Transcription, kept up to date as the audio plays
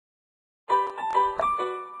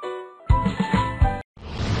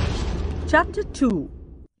Chapter 2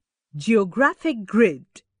 Geographic Grid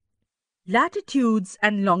Latitudes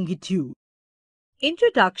and Longitude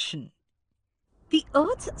Introduction. The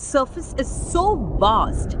Earth's surface is so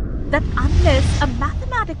vast that unless a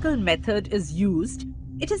mathematical method is used,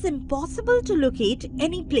 it is impossible to locate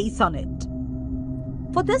any place on it.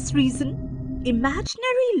 For this reason,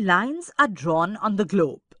 imaginary lines are drawn on the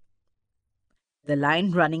globe. The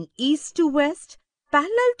line running east to west,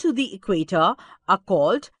 parallel to the equator, are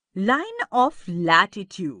called line of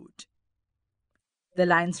latitude. The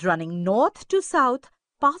lines running north to south,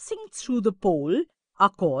 passing through the pole, are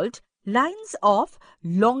called lines of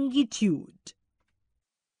longitude.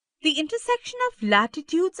 The intersection of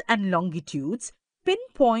latitudes and longitudes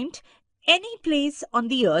pinpoint any place on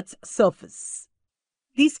the Earth's surface.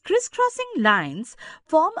 These crisscrossing lines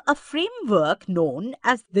form a framework known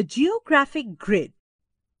as the geographic grid.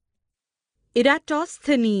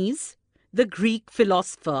 Eratosthenes, the Greek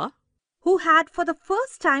philosopher, who had for the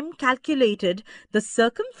first time calculated the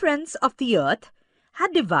circumference of the Earth,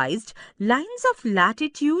 had devised lines of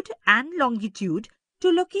latitude and longitude to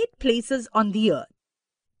locate places on the Earth.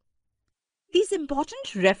 These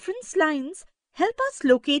important reference lines help us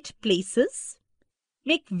locate places,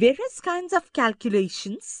 make various kinds of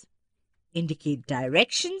calculations, indicate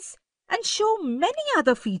directions, and show many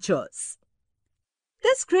other features.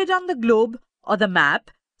 This grid on the globe or the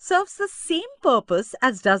map serves the same purpose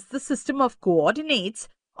as does the system of coordinates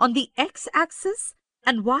on the x-axis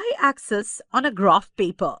and y-axis on a graph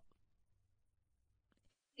paper.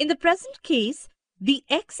 In the present case, the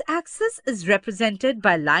x-axis is represented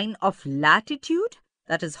by line of latitude,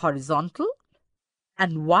 that is horizontal,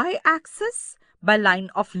 and y-axis by line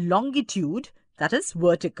of longitude, that is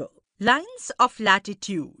vertical. Lines of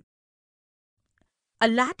latitude. A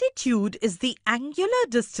latitude is the angular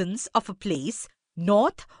distance of a place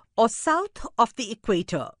north or south of the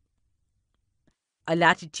equator. A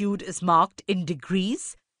latitude is marked in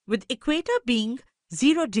degrees, with equator being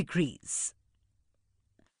 0 degrees.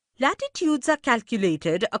 Latitudes are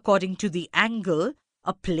calculated according to the angle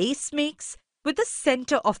a place makes with the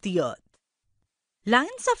center of the Earth.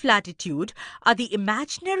 Lines of latitude are the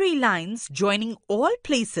imaginary lines joining all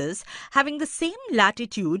places having the same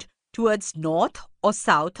latitude towards north or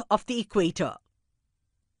south of the equator.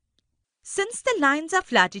 Since the lines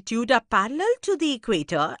of latitude are parallel to the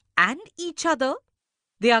equator and each other,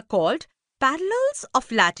 they are called parallels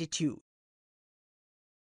of latitude.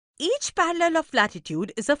 Each parallel of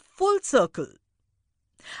latitude is a full circle.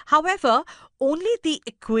 However, only the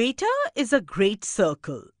equator is a great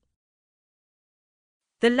circle.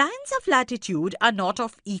 The lines of latitude are not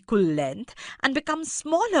of equal length and become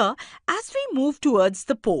smaller as we move towards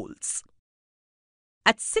the poles.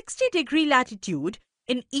 At 60-degree latitude,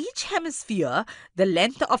 in each hemisphere, the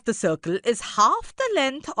length of the circle is half the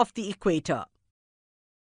length of the equator.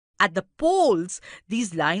 At the poles,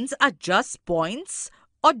 these lines are just points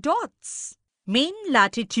or dots, main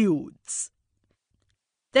latitudes.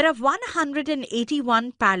 There are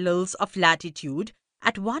 181 parallels of latitude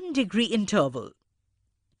at 1 degree interval.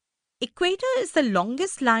 Equator is the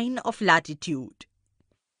longest line of latitude.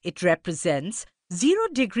 It represents 0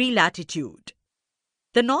 degree latitude.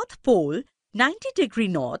 The North Pole, 90 degree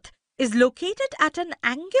north, is located at an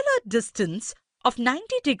angular distance of 90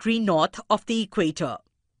 degree north of the equator.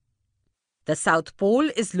 The South Pole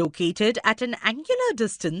is located at an angular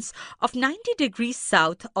distance of 90 degrees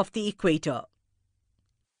south of the equator.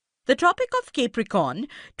 The Tropic of Capricorn,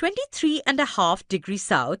 23.5 degrees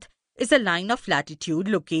south, is a line of latitude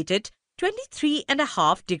located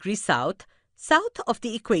 23.5 degrees south, south of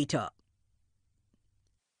the equator.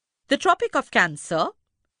 The Tropic of Cancer,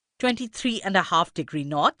 23.5 degree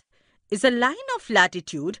north, is a line of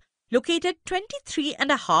latitude located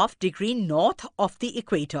 23.5 degree north of the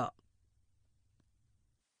equator.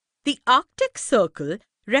 The Arctic Circle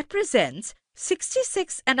represents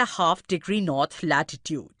 66.5 degree north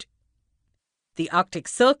latitude. The Arctic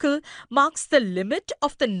Circle marks the limit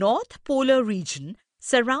of the North Polar region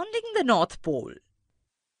surrounding the North Pole.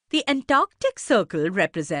 The Antarctic Circle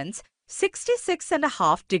represents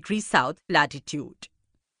 66.5 degrees south latitude.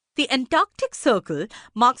 The Antarctic Circle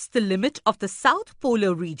marks the limit of the South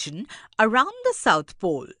Polar region around the South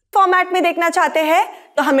Pole. Format में देखना चाहते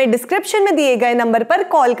हैं तो हमें description में दिए गए number पर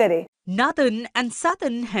कॉल करें. Northern and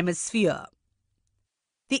Southern Hemisphere.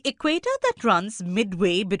 The equator that runs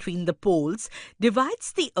midway between the poles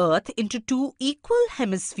divides the Earth into two equal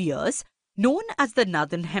hemispheres known as the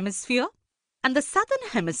Northern Hemisphere and the Southern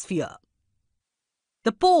Hemisphere.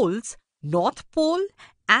 The poles, North Pole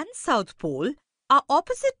and South Pole, are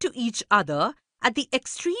opposite to each other at the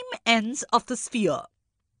extreme ends of the sphere.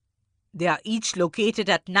 They are each located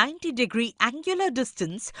at 90-degree angular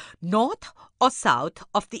distance north or south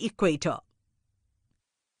of the equator.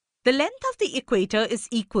 The length of the equator is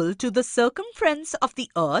equal to the circumference of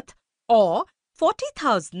the Earth, or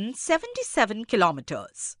 40,077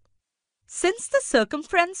 kilometers. Since the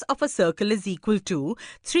circumference of a circle is equal to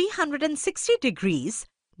 360 degrees,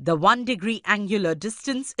 the 1-degree angular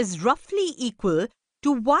distance is roughly equal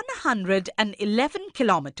to 111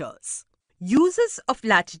 kilometers. Uses of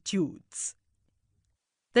latitudes.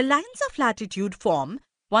 The lines of latitude form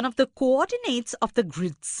one of the coordinates of the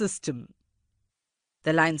grid system.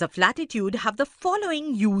 The lines of latitude have the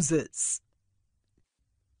following uses.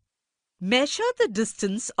 Measure the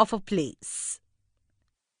distance of a place.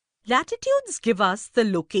 Latitudes give us the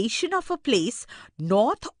location of a place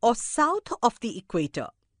north or south of the equator.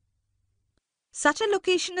 Such a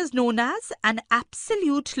location is known as an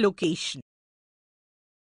absolute location.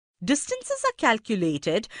 Distances are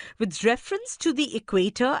calculated with reference to the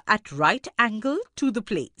equator at right angle to the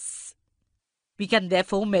place. We can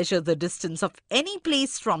therefore measure the distance of any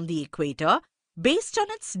place from the equator based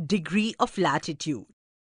on its degree of latitude.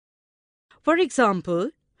 For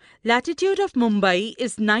example, latitude of Mumbai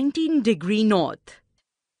is 19 degree north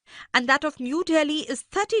and that of New Delhi is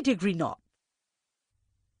 30 degree north.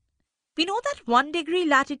 We know that 1 degree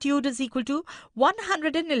latitude is equal to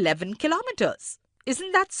 111 kilometers.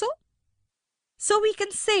 Isn't that so? So we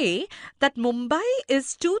can say that Mumbai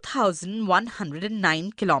is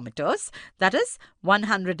 2,109 kilometers, that is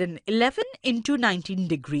 111 into 19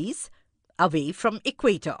 degrees away from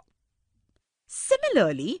equator.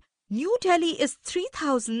 Similarly, New Delhi is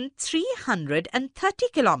 3,330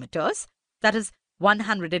 kilometers, that is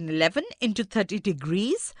 111 into 30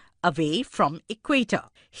 degrees away from equator.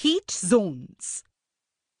 Heat zones.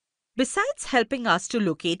 Besides helping us to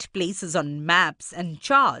locate places on maps and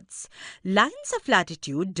charts, lines of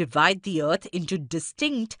latitude divide the Earth into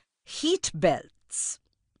distinct heat belts.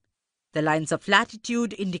 The lines of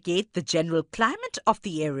latitude indicate the general climate of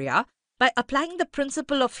the area by applying the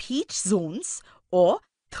principle of heat zones or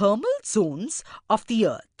thermal zones of the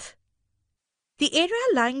Earth. The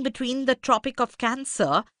area lying between the Tropic of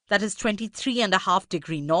Cancer, that is 23.5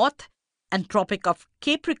 degrees north, and Tropic of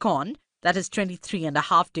Capricorn, that is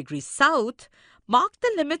 23.5 degrees south, mark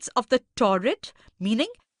the limits of the torrid, meaning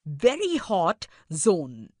very hot,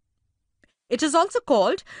 zone. It is also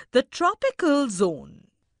called the tropical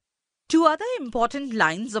zone. Two other important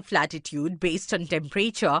lines of latitude based on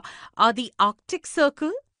temperature are the Arctic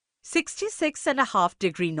Circle, 66.5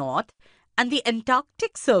 degrees north, and the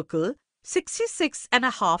Antarctic Circle,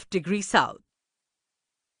 66.5 degrees south.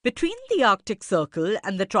 Between the Arctic Circle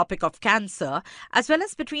and the Tropic of Cancer, as well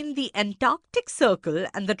as between the Antarctic Circle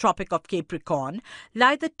and the Tropic of Capricorn,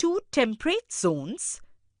 lie the two temperate zones,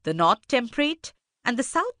 the North Temperate and the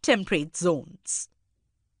South Temperate zones.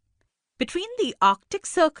 Between the Arctic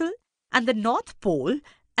Circle and the North Pole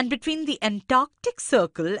and between the Antarctic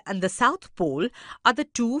Circle and the South Pole are the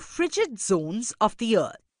two frigid zones of the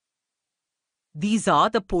Earth. These are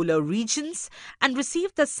the polar regions and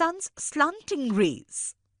receive the sun's slanting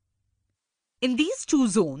rays. In these two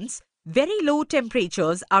zones, very low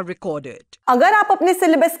temperatures are recorded. अगर आप अपने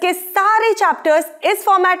syllabus के सारे chapters इस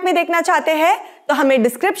format में देखना चाहते हैं तो हमें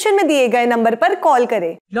डिस्क्रिप्शन में दिए गए नंबर पर कॉल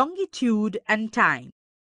करें. Longitude and time.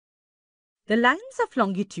 The lines of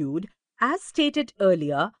longitude, as stated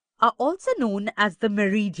earlier, are also known as the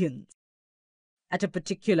meridians. At a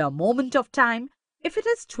particular moment of time, if it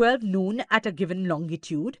is 12 noon at a given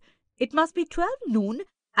longitude, it must be 12 noon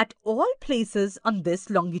at all places on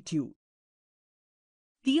this longitude.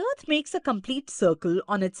 The Earth makes a complete circle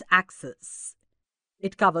on its axis.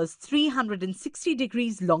 It covers 360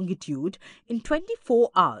 degrees longitude in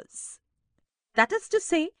 24 hours. That is to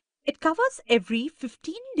say, it covers every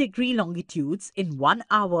 15-degree longitudes in 1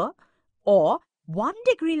 hour or 1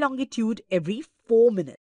 degree longitude every 4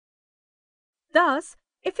 minutes. Thus,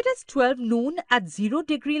 if it is 12 noon at 0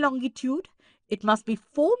 degree longitude, it must be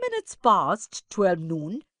 4 minutes past 12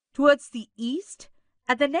 noon towards the east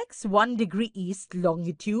at the next 1 degree east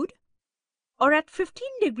longitude, or at 15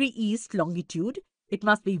 degree east longitude, it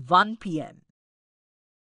must be 1 p.m.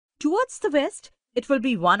 Towards the west, it will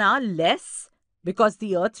be 1 hour less because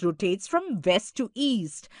the Earth rotates from west to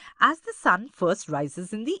east as the sun first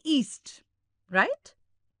rises in the east, right?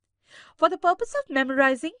 For the purpose of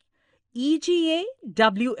memorizing, EGA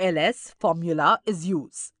WLS formula is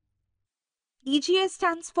used. EGA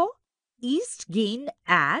stands for East Gain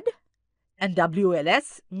Add, and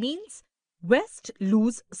WLS means West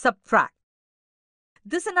Lose Subtract.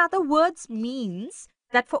 This, in other words, means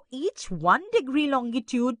that for each 1 degree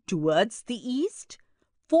longitude towards the east,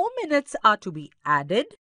 4 minutes are to be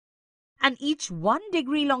added, and each 1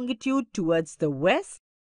 degree longitude towards the west,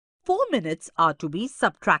 4 minutes are to be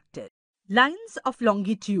subtracted. Lines of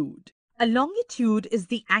longitude. A longitude is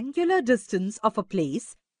the angular distance of a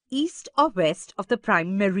place east or west of the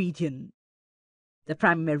prime meridian. The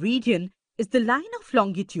prime meridian is the line of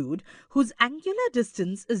longitude whose angular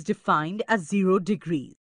distance is defined as 0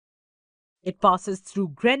 degrees. It passes through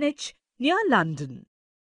Greenwich near London.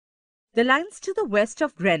 The lines to the west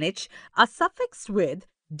of Greenwich are suffixed with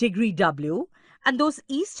degree W, and those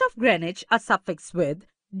east of Greenwich are suffixed with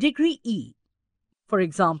degree E. For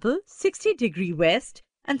example, 60 degree west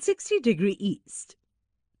and 60 degree east.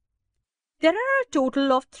 There are a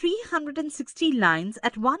total of 360 lines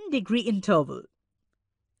at 1 degree interval.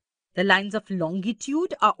 The lines of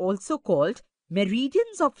longitude are also called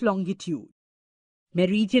meridians of longitude.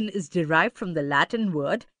 Meridian is derived from the Latin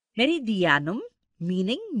word meridianum,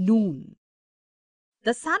 meaning noon.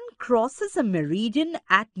 The sun crosses a meridian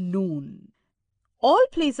at noon. All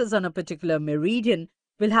places on a particular meridian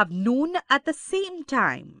will have noon at the same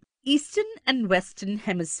time, Eastern and Western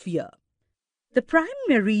Hemisphere. The prime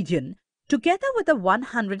meridian, together with a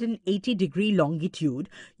 180 degree longitude,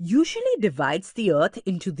 usually divides the Earth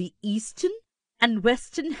into the Eastern and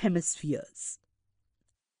Western Hemispheres.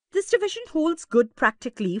 This division holds good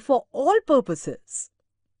practically for all purposes.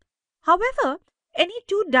 However, any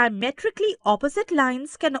two diametrically opposite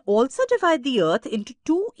lines can also divide the Earth into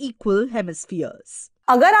 2 equal hemispheres.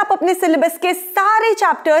 अगर आप अपने syllabus के सारे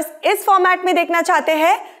chapters इस format में देखना चाहते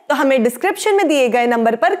हैं तो हमें डिस्क्रिप्शन में दिए गए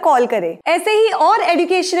नंबर पर कॉल करें। ऐसे ही और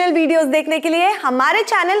एजुकेशनल वीडियोस देखने के लिए हमारे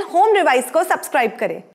चैनल होम रिवाइज को सब्सक्राइब करें।